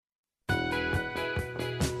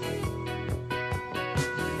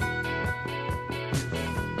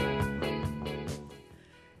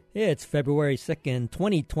Yeah, it's February 2nd,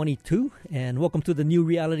 2022, and welcome to the new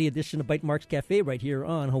reality edition of Bytemarks Cafe right here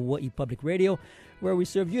on Hawaii Public Radio, where we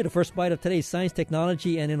serve you the first bite of today's science,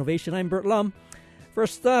 technology, and innovation. I'm Bert Lum.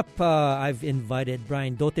 First up, I've invited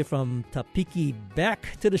Brian Dote from Tapiki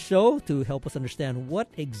back to the show to help us understand what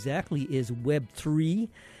exactly is Web3.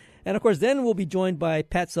 And, of course, then we'll be joined by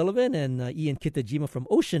Pat Sullivan and Ian Kitajima from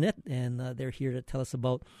Oceanet, and they're here to tell us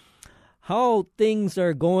about how things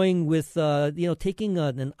are going with, taking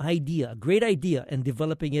an idea, a great idea, and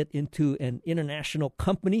developing it into an international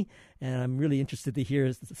company. And I'm really interested to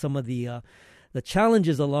hear some of the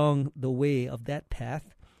challenges along the way of that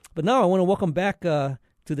path. But now I want to welcome back to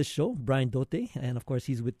the show Brian Dote, and of course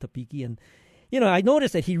he's with Tapiki. And I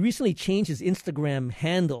noticed that he recently changed his Instagram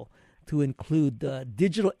handle to include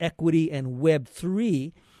digital equity and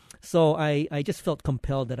Web3. So I just felt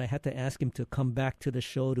compelled that I had to ask him to come back to the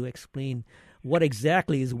show to explain what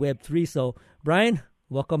exactly is Web3. So, Brian,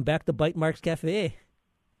 welcome back to Bytemarks Cafe.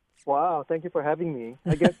 Wow, thank you for having me.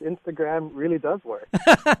 I guess Instagram really does work.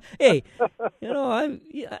 Hey,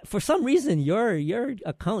 for some reason your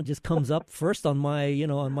account just comes up first on my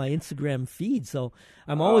Instagram feed. So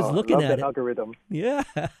I'm always looking at it. Algorithm. Yeah,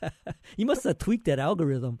 you must have tweaked that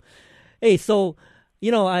algorithm. Hey, so.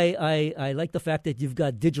 I like the fact that you've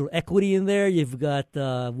got digital equity in there. You've got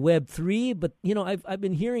Web3, but I've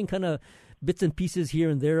been hearing kind of bits and pieces here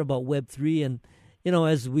and there about Web3, and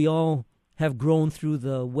as we all have grown through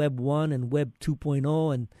the Web 1 and Web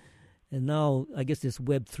 2.0, and now I guess this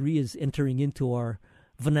Web3 is entering into our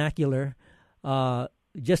vernacular.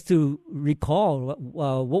 Just to recall,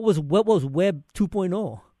 what was Web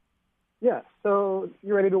 2.0? Yeah. So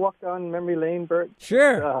you ready to walk down memory lane, Bert?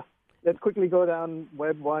 Sure. Let's quickly go down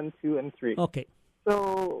Web 1, 2, and 3. Okay.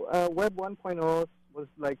 So Web 1.0 was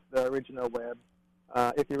like the original web.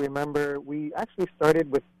 If you remember, we actually started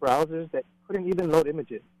with browsers that couldn't even load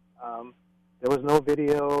images. There was no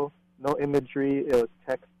video, no imagery. It was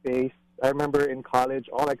text-based. I remember in college,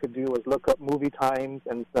 all I could do was look up movie times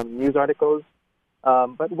and some news articles.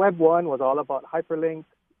 But Web 1 was all about hyperlinks,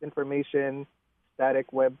 information,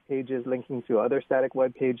 static web pages linking to other static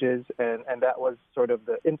web pages, and that was sort of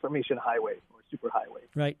the information highway or superhighway.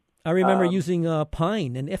 Right. I remember using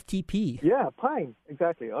Pine and FTP. Yeah, Pine.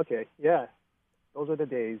 Exactly. Okay. Yeah. Those are the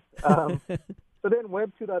days. So then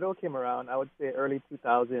Web 2.0 came around, I would say early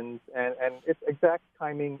 2000s, and its exact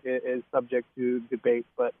timing is subject to debate,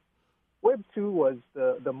 but Web 2 was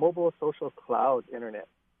the mobile social cloud internet,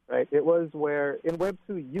 right? It was where in Web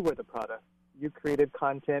 2 you were the product. You created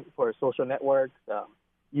content for social networks,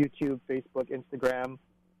 YouTube, Facebook, Instagram,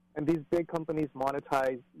 and these big companies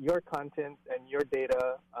monetize your content and your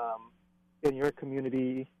data in your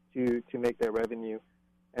community to make their revenue.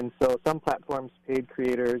 And so some platforms paid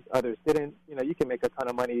creators, others didn't. You can make a ton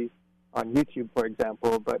of money on YouTube, for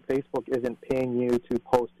example, but Facebook isn't paying you to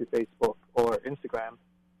post to Facebook or Instagram.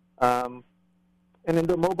 And in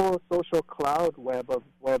the mobile social cloud web of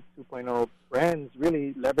Web 2.0, brands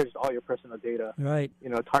really leveraged all your personal data. Right.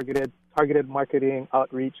 Targeted marketing,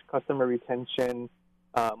 outreach, customer retention,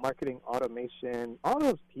 marketing automation. All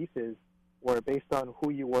those pieces were based on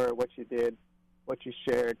who you were, what you did, what you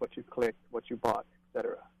shared, what you clicked, what you bought,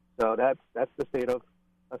 etc. So that's the state of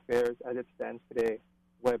affairs as it stands today.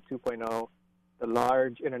 Web 2.0, the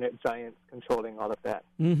large internet giants controlling all of that.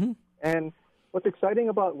 Mm-hmm. And what's exciting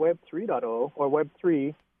about Web 3.0, or Web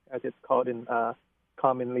 3, as it's called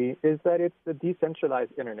commonly, is that it's the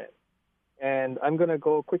decentralized internet. And I'm going to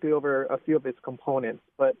go quickly over a few of its components.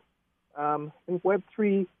 But in Web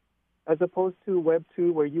 3, as opposed to Web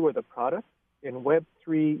 2, where you are the product, in Web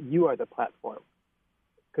 3, you are the platform.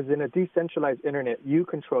 Because in a decentralized internet, you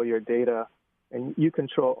control your data, and you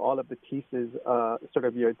control all of the pieces, sort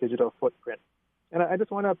of your digital footprint. And I just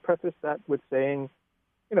want to preface that with saying,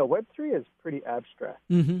 Web 3 is pretty abstract.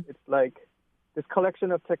 Mm-hmm. It's like this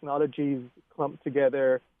collection of technologies clumped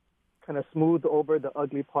together, kind of smooth over the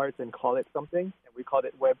ugly parts and call it something, and we called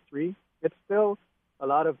it Web 3. It's still a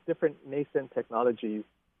lot of different nascent technologies,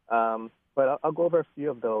 but I'll go over a few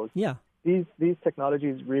of those. Yeah. These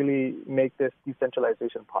technologies really make this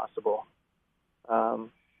decentralization possible.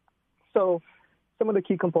 So some of the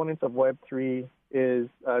key components of Web 3 is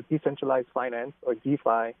decentralized finance, or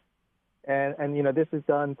DeFi. And this is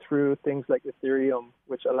done through things like Ethereum,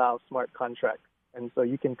 which allows smart contracts. And so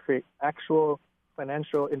you can create actual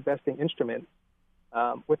financial investing instruments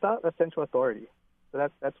without a central authority. So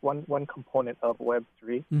that's one component of Web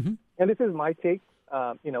 3. Mm-hmm. And this is my take.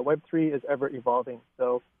 Web 3 is ever evolving.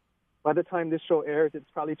 So by the time this show airs, it's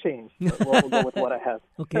probably changed. We'll go with what I have.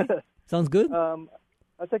 Okay, sounds good.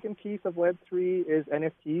 A second piece of Web 3 is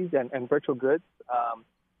NFTs and virtual goods.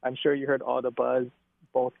 I'm sure you heard all the buzz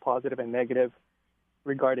both positive and negative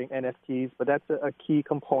regarding NFTs, but that's a key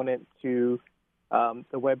component to the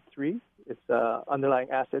Web3. Its underlying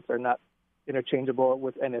assets are not interchangeable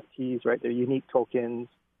with NFTs, right? They're unique tokens,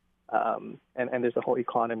 and there's a whole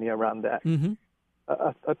economy around that. Mm-hmm.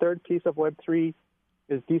 A third piece of Web3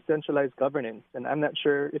 is decentralized governance, and I'm not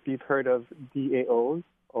sure if you've heard of DAOs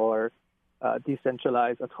or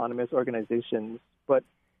decentralized autonomous organizations, but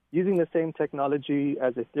using the same technology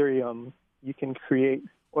as Ethereum, you can create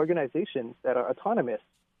organizations that are autonomous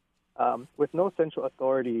with no central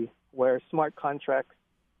authority, where smart contracts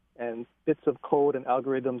and bits of code and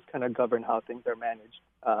algorithms kind of govern how things are managed,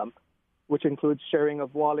 which includes sharing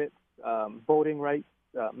of wallets, voting rights,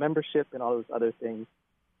 membership, and all those other things.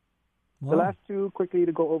 Wow. The last two, quickly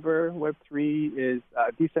to go over, Web3 is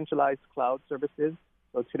decentralized cloud services.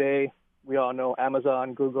 So today, we all know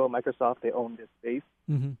Amazon, Google, Microsoft, they own this space.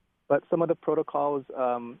 Mm-hmm. But some of the protocols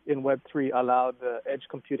in Web3 allow the edge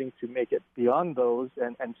computing to make it beyond those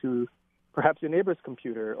and to perhaps your neighbor's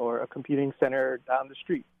computer or a computing center down the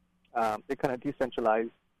street. It kind of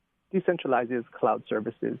decentralizes cloud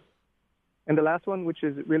services. And the last one, which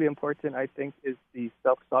is really important, I think, is the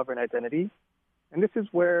self-sovereign identity. And this is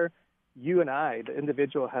where you and I, the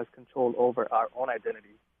individual, has control over our own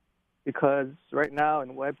identity. Because right now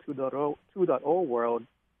in Web 2.0 world,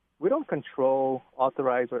 we don't control,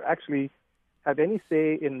 authorize, or actually have any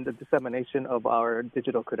say in the dissemination of our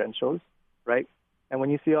digital credentials, right? And when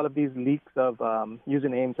you see all of these leaks of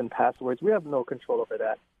usernames and passwords, we have no control over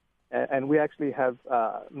that. And we actually have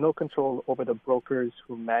no control over the brokers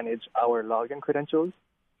who manage our login credentials.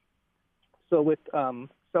 So with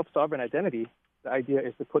self-sovereign identity, the idea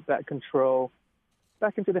is to put that control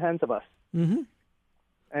back into the hands of us. Mm-hmm.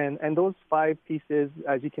 And those 5 pieces,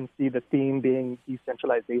 as you can see, the theme being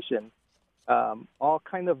decentralization, all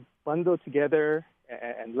kind of bundled together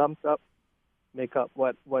and lumped up, make up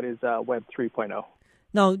what is Web 3.0.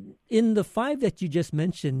 Now, in the 5 that you just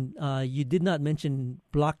mentioned, you did not mention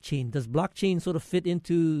blockchain. Does blockchain sort of fit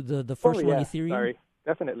into the first one, Ethereum? Sorry,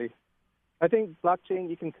 definitely. I think blockchain,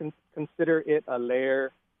 you can consider it a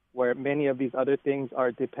layer where many of these other things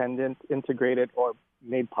are dependent, integrated, or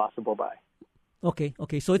made possible by. Okay.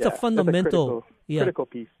 So it's a fundamental, critical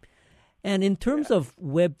piece. And in terms of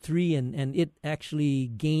Web3 and it actually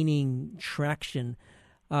gaining traction,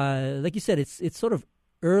 like you said, it's sort of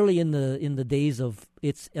early in the days of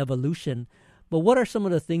its evolution. But what are some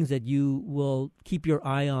of the things that you will keep your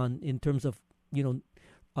eye on in terms of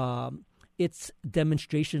its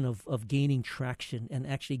demonstration of gaining traction and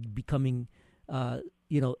actually becoming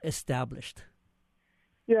established?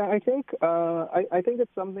 Yeah, I think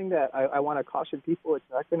it's something that I want to caution people. It's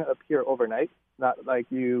not going to appear overnight. It's not like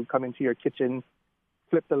you come into your kitchen,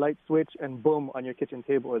 flip the light switch, and boom, on your kitchen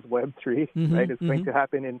table is Web3, mm-hmm, right? It's going to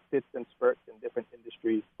happen in fits and spurts in different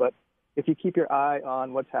industries. But if you keep your eye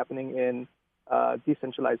on what's happening in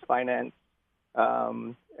decentralized finance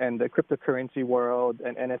and the cryptocurrency world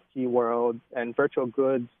and NFT world and virtual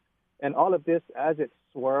goods and all of this as it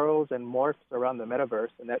swirls and morphs around the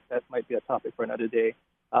metaverse, and that might be a topic for another day,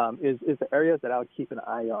 is the areas that I would keep an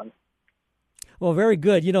eye on. Well, very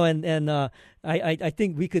good. I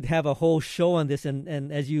think we could have a whole show on this.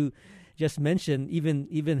 And as you just mentioned,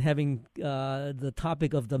 even having the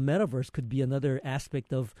topic of the metaverse could be another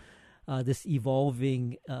aspect of this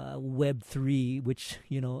evolving Web3, which,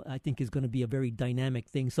 I think is going to be a very dynamic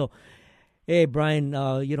thing. So, hey, Brian,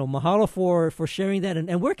 mahalo for sharing that.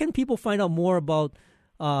 And where can people find out more about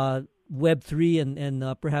Web3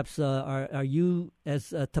 and perhaps are you as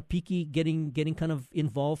Tapiki getting kind of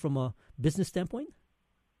involved from a business standpoint?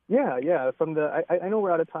 Yeah. From I know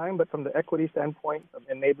we're out of time, but from the equity standpoint of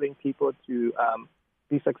enabling people to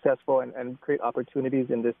be successful and create opportunities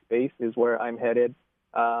in this space is where I'm headed.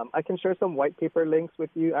 I can share some white paper links with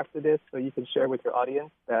you after this, so you can share with your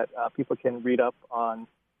audience that people can read up on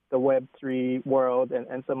the Web3 world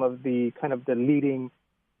and some of the kind of the leading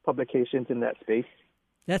publications in that space.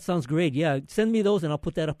 That sounds great. Yeah, send me those, and I'll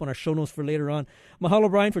put that up on our show notes for later on. Mahalo,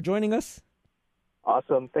 Brian, for joining us.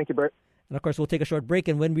 Awesome. Thank you, Bert. And, of course, we'll take a short break,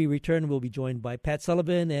 and when we return, we'll be joined by Pat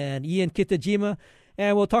Sullivan and Ian Kitajima,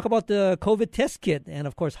 and we'll talk about the COVID test kit and,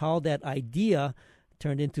 of course, how that idea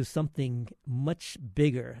turned into something much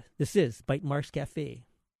bigger. This is Bytemarks Cafe.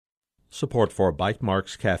 Support for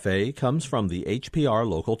Bytemarks Cafe comes from the HPR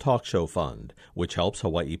Local Talk Show Fund, which helps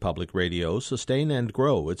Hawaii Public Radio sustain and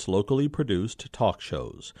grow its locally produced talk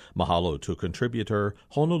shows. Mahalo to contributor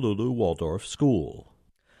Honolulu Waldorf School.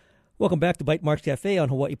 Welcome back to Bytemarks Cafe on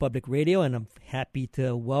Hawaii Public Radio, and I'm happy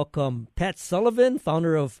to welcome Pat Sullivan,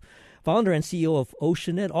 founder and CEO of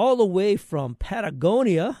OceanNet, all the way from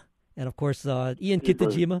Patagonia. and of course Ian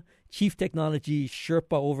Kitajima, Chief Technology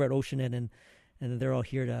Sherpa over at Oceanet, and they're all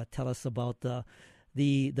here to tell us about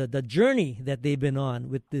the journey that they've been on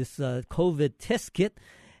with this COVID test kit.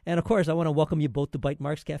 And of course, I want to welcome you both to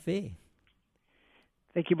Bytemarks Cafe.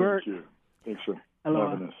 Thank you, Bert. Thank you. Thanks for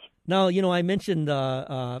having us. Now, I mentioned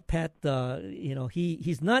Pat.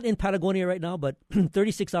 He's not in Patagonia right now, but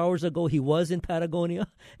 36 hours ago he was in Patagonia,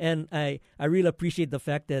 and I really appreciate the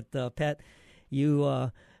fact that Pat,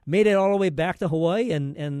 you made it all the way back to Hawaii,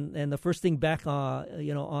 and the first thing back,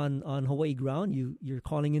 on Hawaii ground, you're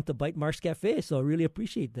calling into Bytemarks Cafe. So I really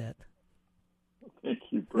appreciate that. Thank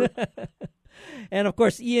you, Bert. And of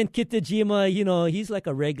course, Ian Kitajima, he's like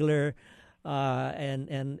a regular.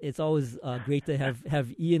 And it's always great to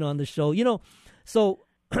have Ian on the show. So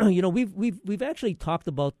we've actually talked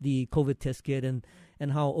about the COVID test kit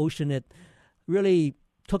and how Oceanet really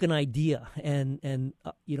took an idea and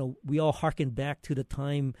we all harkened back to the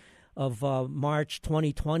time of March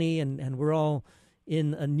 2020, and we're all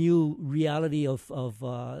in a new reality of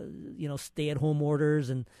stay-at-home orders,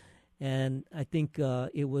 and I think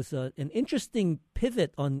it was an interesting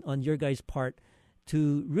pivot on your guys' part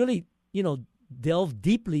to really delve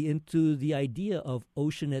deeply into the idea of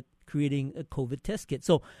Oceanet creating a COVID test kit.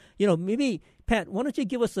 So, maybe, Pat, why don't you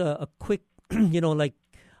give us a quick,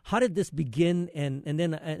 how did this begin? And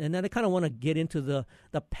then I kind of want to get into the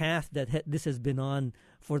path that this has been on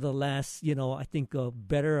for the last, I think a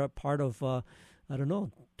better part of,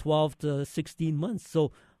 12 to 16 months.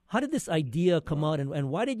 So how did this idea come out, and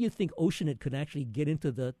why did you think Oceanet could actually get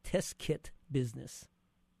into the test kit business?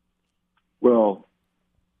 Well,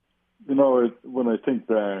 when I think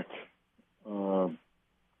back, it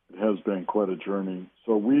has been quite a journey.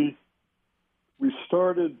 So we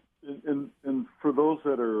started, and for those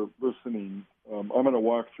that are listening, I'm going to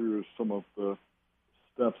walk through some of the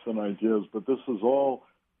steps and ideas, but this is all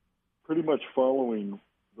pretty much following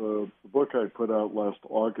the book I put out last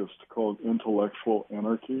August called Intellectual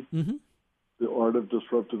Anarchy, The Art of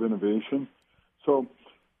Disruptive Innovation. So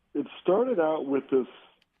it started out with this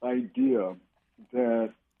idea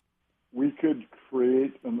that we could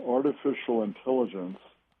create an artificial intelligence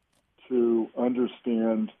to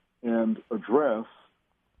understand and address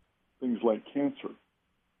things like cancer.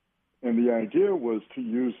 And the idea was to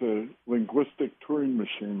use a linguistic Turing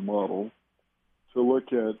machine model to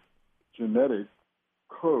look at genetic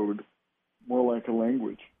code more like a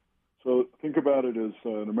language. So think about it as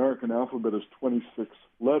an American alphabet is 26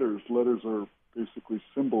 letters. Letters are basically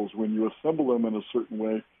symbols. When you assemble them in a certain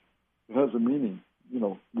way, it has a meaning.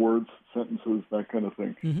 Words, sentences, that kind of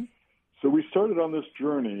thing. Mm-hmm. So we started on this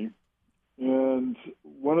journey, and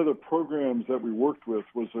one of the programs that we worked with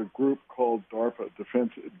was a group called DARPA,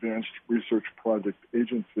 Defense Advanced Research Project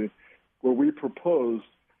Agency, where we proposed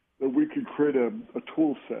that we could create a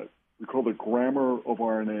tool set. We called it Grammar of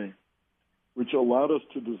RNA, which allowed us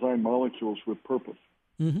to design molecules with purpose.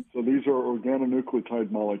 Mm-hmm. So these are organonucleotide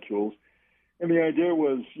molecules. And the idea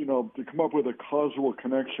was, to come up with a causal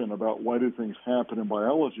connection about why do things happen in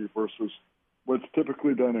biology versus what's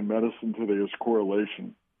typically done in medicine today is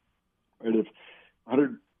correlation. Right? If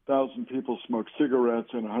 100,000 people smoke cigarettes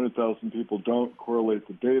and 100,000 people don't, correlate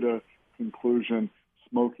the data, conclusion,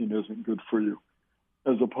 smoking isn't good for you,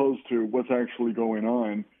 as opposed to what's actually going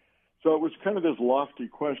on. So it was kind of this lofty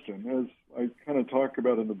question, as I kind of talk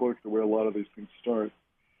about in the book, the way a lot of these things start.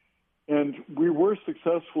 And we were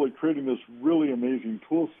successfully creating this really amazing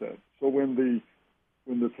tool set. So when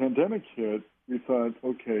the pandemic hit, we thought,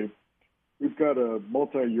 okay, we've got a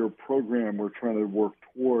multi-year program we're trying to work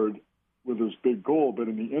toward with this big goal, but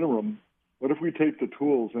in the interim, what if we take the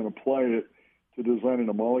tools and apply it to designing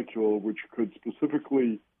a molecule which could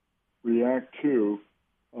specifically react to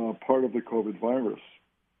part of the COVID virus,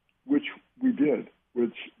 which we did,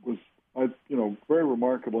 which was, very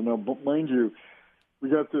remarkable. Now, mind you, we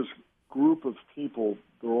got this group of people.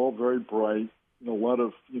 They're all very bright. A lot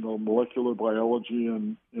of molecular biology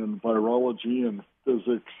and virology and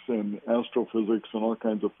physics and astrophysics and all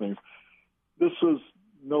kinds of things. This was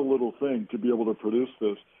no little thing to be able to produce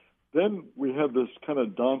this. Then we had this kind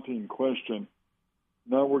of daunting question.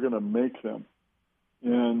 Now we're going to make them,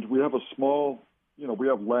 and we have a small. We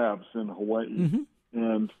have labs in Hawaii, mm-hmm.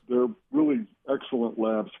 and they're really excellent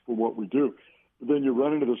labs for what we do. But then you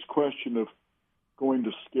run into this question of going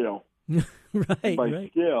to scale. Right. By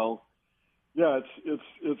scale,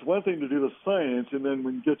 it's one thing to do the science, and then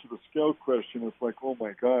when you get to the scale question, it's like, oh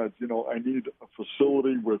my God, I need a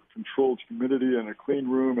facility with controlled humidity and a clean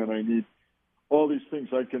room, and I need all these things.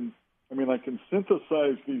 I can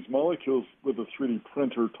synthesize these molecules with a 3D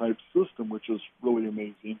printer type system, which is really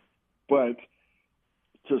amazing. But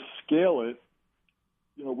to scale it,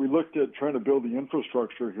 we looked at trying to build the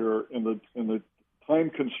infrastructure here, and the time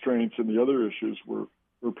constraints and the other issues were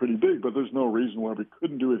pretty big, but there's no reason why we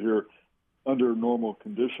couldn't do it here under normal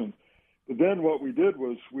conditions. But then what we did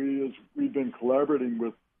was we've been collaborating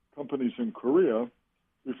with companies in Korea.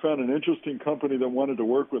 We found an interesting company that wanted to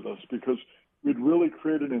work with us because we'd really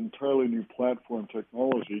created an entirely new platform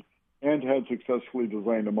technology and had successfully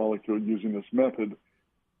designed a molecule using this method.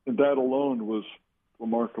 And that alone was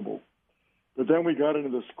remarkable. But then we got into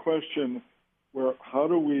this question where how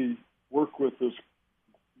do we work with this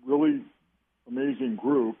really amazing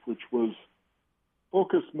group, which was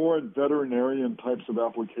focused more on veterinarian types of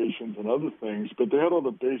applications and other things, but they had all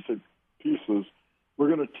the basic pieces. We're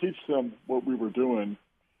going to teach them what we were doing.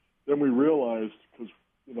 Then we realized, because,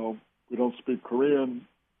 we don't speak Korean,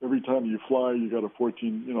 every time you fly, you got a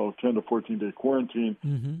 10 to 14-day quarantine.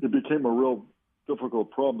 Mm-hmm. It became a real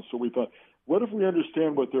difficult problem. So we thought, what if we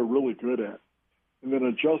understand what they're really good at and then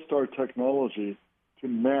adjust our technology to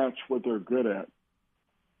match what they're good at?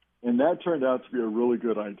 And that turned out to be a really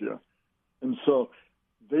good idea. And so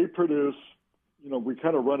they produce, we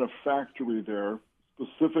kind of run a factory there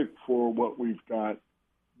specific for what we've got,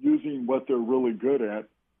 using what they're really good at,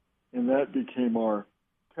 and that became our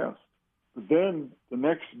test. But then the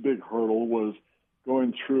next big hurdle was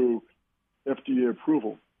going through FDA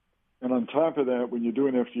approval. And on top of that, when you're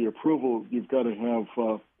doing FDA approval, you've got to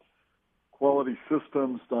have quality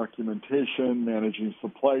systems, documentation, managing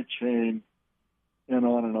supply chain, and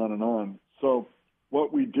on and on and on. So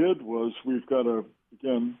what we did was we've got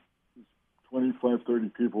 25, 30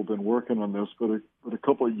 people have been working on this, but a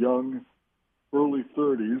couple of young, early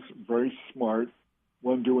 30s, very smart,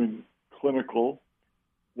 one doing clinical,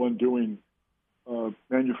 one doing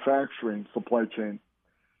manufacturing, supply chain.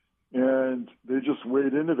 And they just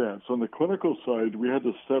weighed into that. So on the clinical side, we had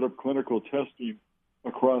to set up clinical testing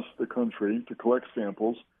across the country to collect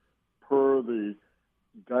samples per the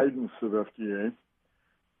guidance of FDA.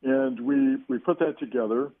 And we put that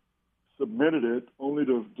together, submitted it, only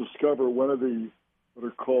to discover one of the what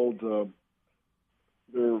are called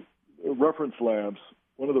their reference labs.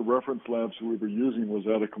 One of the reference labs we were using was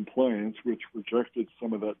out of compliance, which rejected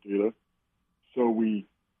some of that data. So we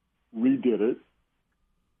redid it,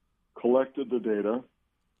 collected the data.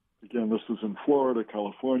 Again, this was in Florida,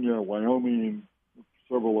 California, Wyoming,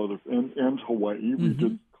 several other, and Hawaii. Mm-hmm. We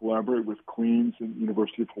did collaborate with Queens and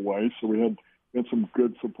University of Hawaii, so we had some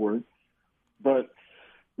good support. But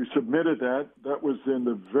we submitted that. That was in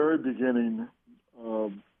the very beginning,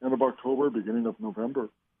 end of October, beginning of November.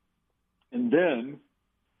 And then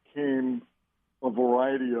came a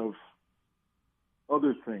variety of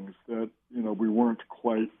other things that, we weren't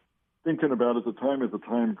quite thinking about at the time. At the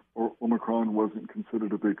time, Omicron wasn't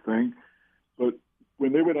considered a big thing. But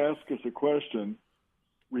when they would ask us a question,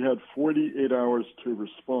 we had 48 hours to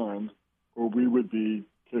respond, or we would be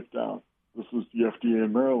kicked out. This was the FDA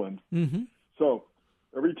in Maryland. Mm-hmm. So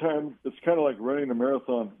every time, it's kind of like running a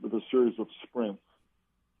marathon with a series of sprints.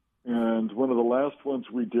 And one of the last ones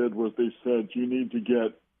we did was they said, you need to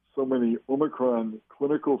get so many Omicron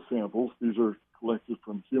clinical samples, these are collected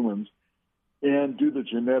from humans, and do the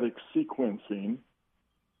genetic sequencing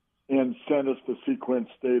and send us the sequence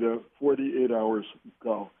data 48 hours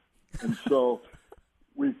ago. And so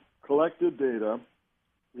we collected data.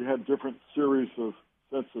 We had different series of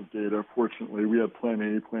sets of data. Fortunately, we had Plan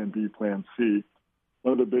A, Plan B, Plan C.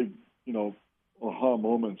 One of the big, aha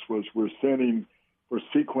moments was we're sending for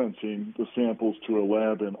sequencing the samples to a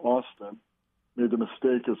lab in Austin. Made the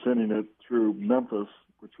mistake of sending it through Memphis,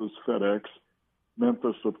 which was FedEx.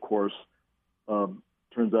 Memphis, of course,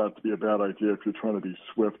 turns out to be a bad idea if you're trying to be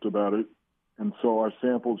swift about it. And so our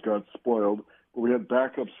samples got spoiled, but we had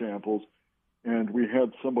backup samples, and we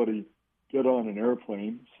had somebody get on an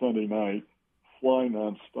airplane Sunday night, fly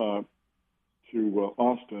nonstop to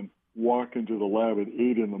Austin, walk into the lab at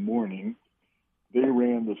 8 in the morning. They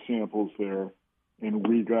ran the samples there, and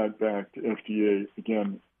we got back to FDA,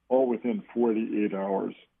 again, all within 48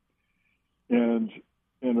 hours. And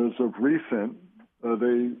as of recent,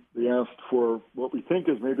 they asked for what we think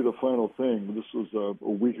is maybe the final thing. This was a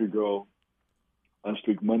week ago, last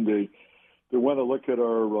week, Monday. They want to look at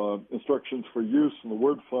our instructions for use in the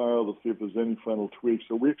Word file to see if there's any final tweaks.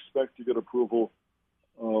 So we expect to get approval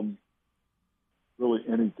really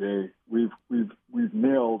any day. We've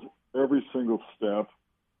nailed every single step,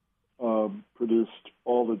 produced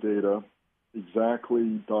all the data,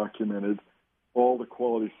 exactly documented. All the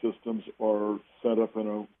quality systems are set up in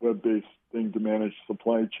a web-based thing to manage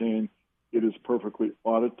supply chain. It is perfectly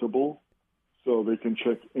auditable, so they can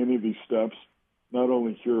check any of these steps, not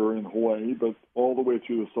only here in Hawaii, but all the way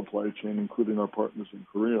through the supply chain, including our partners in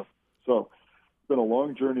Korea. So been a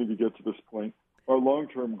long journey to get to this point. Our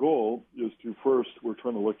long-term goal is to, first, we're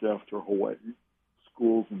trying to look after Hawaii,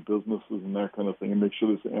 schools and businesses and that kind of thing, and make sure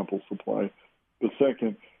there's ample supply. The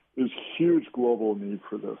second, there's huge global need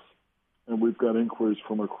for this. And we've got inquiries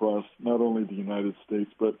from across not only the United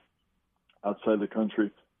States, but outside the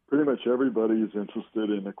country. Pretty much everybody is interested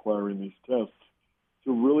in acquiring these tests. It's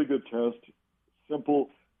a really good test, simple.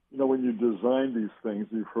 You know, when you design these things,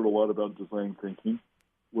 you've heard a lot about design thinking,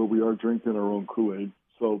 where we are drinking our own Kool-Aid.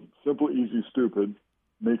 So simple, easy, stupid,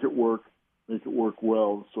 make it work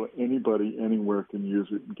well, so anybody, anywhere can use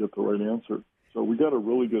it and get the right answer. So we got a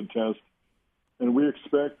really good test, and we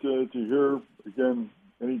expect to hear, again,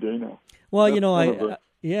 any day now. Well,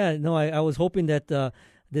 I was hoping that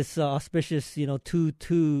this auspicious,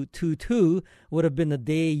 2222 would have been the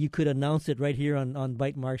day you could announce it right here on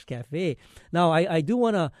Bite Marks Cafe. Now, I do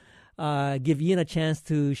want to give Ian a chance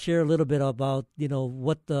to share a little bit about,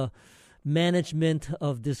 what the management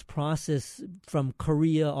of this process from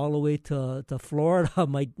Korea all the way to Florida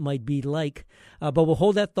might be like. But we'll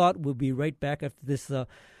hold that thought. We'll be right back after this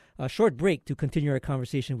short break to continue our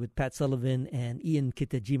conversation with Pat Sullivan and Ian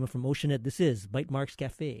Kitajima from Oceanet. This is Bite Marks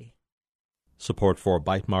Cafe. Support for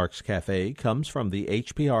Bite Marks Cafe comes from the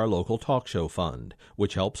HPR Local Talk Show Fund,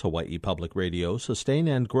 which helps Hawaii Public Radio sustain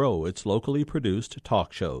and grow its locally produced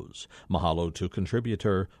talk shows. Mahalo to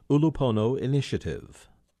contributor Ulupono Initiative.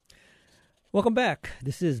 Welcome back.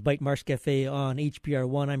 This is Bite Marks Cafe on HPR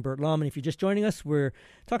One. I'm Bert Lom, and if you're just joining us, we're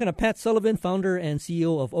talking to Pat Sullivan, founder and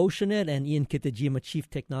CEO of Oceanet, and Ian Kitajima, Chief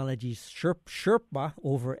Technology Sherpa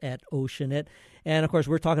over at Oceanet. And, of course,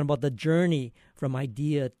 we're talking about the journey from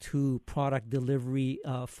idea to product delivery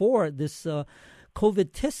for this COVID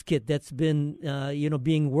test kit that's been,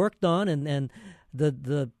 being worked on. And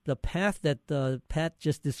the path that Pat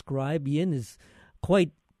just described, Ian, is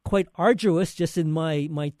quite arduous just in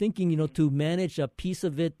my thinking, to manage a piece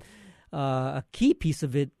of it, a key piece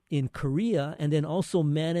of it in Korea, and then also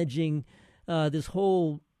managing this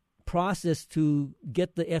whole process to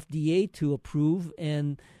get the FDA to approve.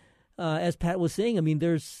 And as Pat was saying, I mean,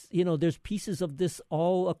 there's pieces of this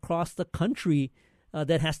all across the country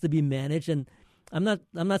that has to be managed. And I'm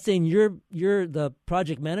not saying you're the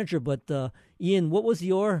project manager, but Ian, what was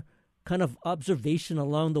your kind of observation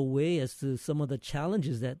along the way as to some of the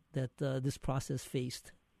challenges that this process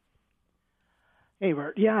faced? Hey,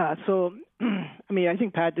 Bert. Yeah. So, I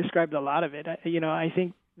think Pat described a lot of it. I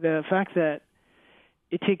think the fact that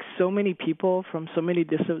it takes so many people from so many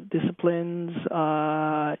disciplines.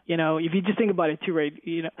 If you just think about it too, right?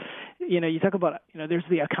 You talk about, there's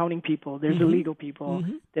the accounting people, there's the legal people,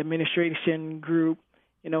 the administration group.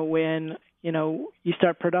 When you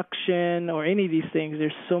start production or any of these things,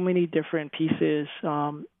 there's so many different pieces,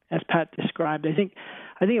 as Pat described. I think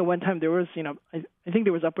at one time there was, I think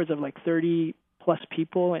there was upwards of like 30 plus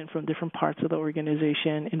people and from different parts of the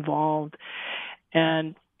organization involved.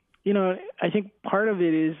 And, I think part of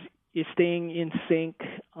it is staying in sync,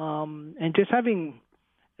 and just having,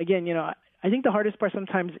 again, I think the hardest part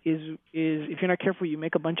sometimes is if you're not careful, you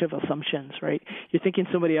make a bunch of assumptions, right? You're thinking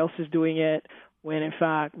somebody else is doing it when in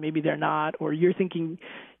fact maybe they're not, or you're thinking,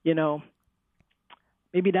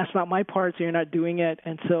 maybe that's not my part, so you're not doing it.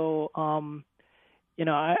 And so,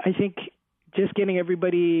 I think just getting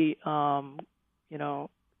everybody,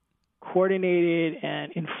 coordinated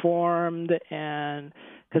and informed, and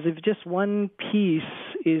because if just one piece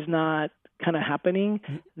is not kind of happening,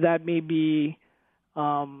 that may be,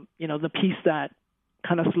 the piece that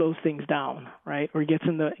kind of slows things down, right? Or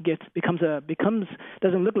becomes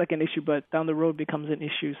doesn't look like an issue, but down the road becomes an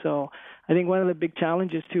issue. So I think one of the big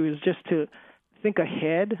challenges too is just to think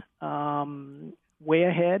ahead, way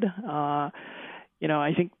ahead. I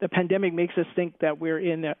think the pandemic makes us think that we're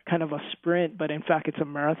in a kind of a sprint, but in fact it's a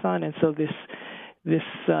marathon. And so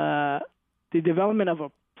the development of a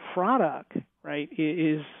product, right,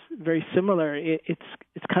 is very similar.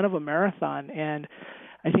 It's kind of a marathon, and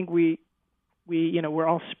I think we're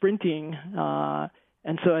all sprinting,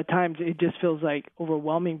 and so at times it just feels like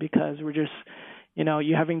overwhelming because we're just,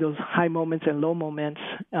 you're having those high moments and low moments,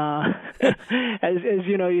 as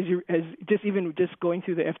just going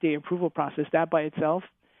through the FDA approval process. That by itself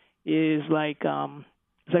is like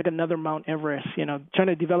it's like another Mount Everest. Trying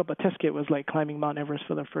to develop a test kit was like climbing Mount Everest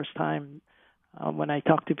for the first time. When I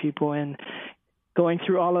talk to people and going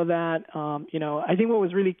through all of that, I think what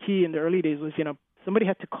was really key in the early days was, somebody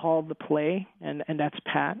had to call the play, and that's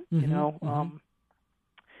Pat, because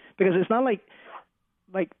it's not like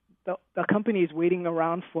the company is waiting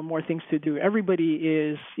around for more things to do. Everybody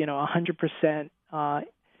is, 100%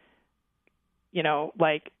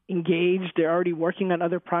 like engaged. They're already working on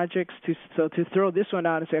other projects. So to throw this one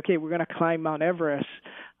out and say, okay, we're going to climb Mount Everest,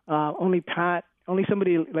 only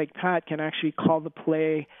somebody like Pat can actually call the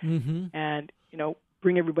play and,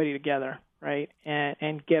 bring everybody together, right,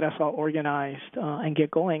 and get us all organized and get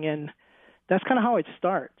going. And that's kind of how it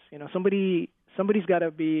starts. Somebody's got to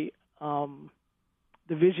be the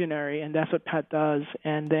visionary, and that's what Pat does.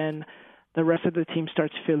 And then the rest of the team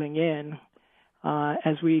starts filling in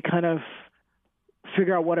as we kind of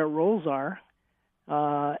figure out what our roles are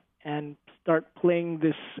and start playing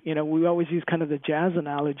this. We always use kind of the jazz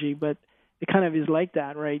analogy, but it kind of is like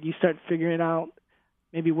that, right? You start figuring out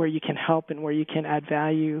maybe where you can help and where you can add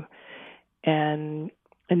value, and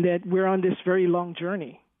that we're on this very long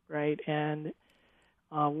journey, right? And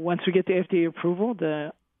once we get the FDA approval,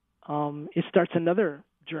 it starts another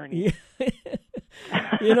journey.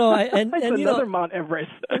 Another Mount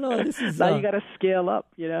Everest. This is, now you got to scale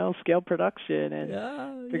up, scale production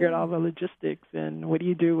and figure out all the logistics. And what do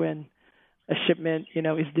you do when a shipment,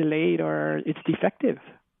 is delayed or it's defective?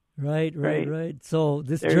 Right. So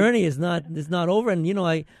this journey is not over, and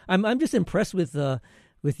I'm just impressed with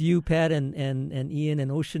you, Pat, and Ian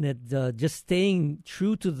and Oceanit, just staying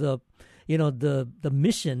true to the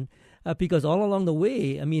mission, because all along the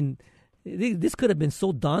way, I mean, this could have been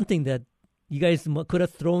so daunting that you guys could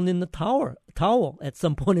have thrown in the towel at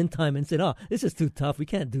some point in time and said, "Oh, this is too tough. We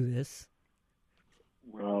can't do this."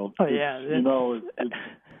 Well, it's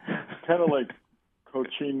kind of like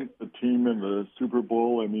coaching a team in the Super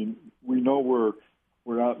Bowl. I mean, we know we're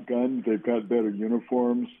outgunned. They've got better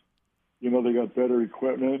uniforms. They got better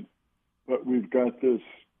equipment, but we've got this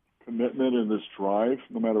commitment and this drive,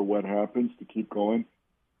 no matter what happens, to keep going.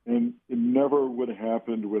 And it never would have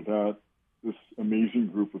happened without this amazing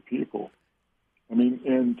group of people. I mean,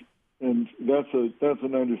 and that's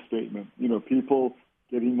an understatement. People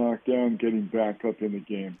getting knocked down, getting back up in the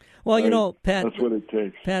game. Well, right? Pat, that's what it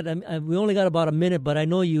takes. Pat, we only got about a minute, but I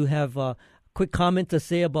know you have a quick comment to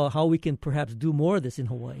say about how we can perhaps do more of this in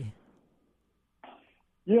Hawaii.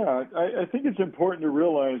 Yeah, I think it's important to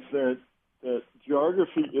realize that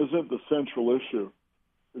geography isn't the central issue.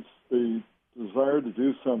 It's the desire to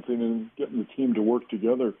do something and getting the team to work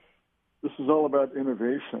together. This is all about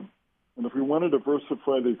innovation. And if we want to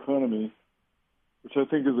diversify the economy, which I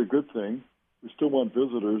think is a good thing, we still want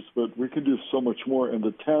visitors, but we can do so much more. And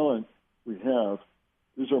the talent we have,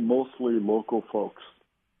 these are mostly local folks.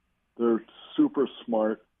 They're super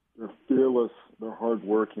smart, they're fearless, they're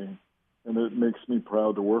hardworking, and it makes me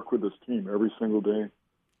proud to work with this team every single day.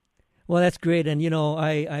 Well, that's great. And,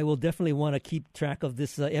 I will definitely want to keep track of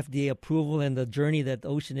this FDA approval and the journey that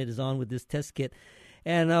Oceanit is on with this test kit.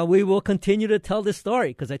 And we will continue to tell this story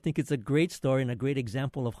because I think it's a great story and a great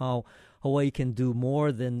example of how Hawaii can do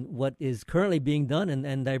more than what is currently being done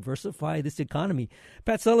and diversify this economy.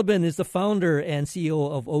 Pat Sullivan is the founder and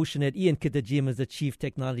CEO of Oceanit. Ian Kitajima is the Chief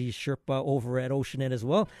Technology Sherpa over at Oceanit as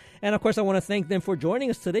well. And, of course, I want to thank them for joining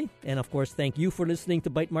us today. And, of course, thank you for listening to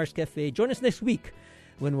Bytemarks Cafe. Join us next week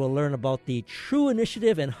when we'll learn about the True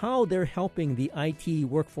Initiative and how they're helping the IT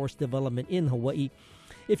workforce development in Hawaii.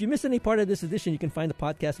 If you missed any part of this edition, you can find the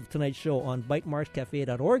podcast of tonight's show on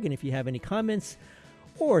bytemarkscafe.org. And if you have any comments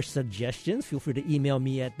or suggestions, feel free to email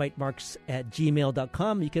me at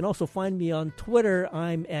bytemarks@gmail.com. You can also find me on Twitter.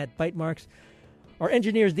 I'm at Bytemarks. Our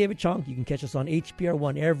engineer is David Chong. You can catch us on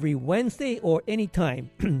HPR1 every Wednesday or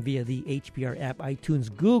anytime via the HPR app,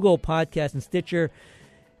 iTunes, Google Podcast, and Stitcher.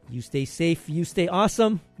 You stay safe. You stay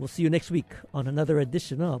awesome. We'll see you next week on another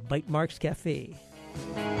edition of Bytemarks Cafe.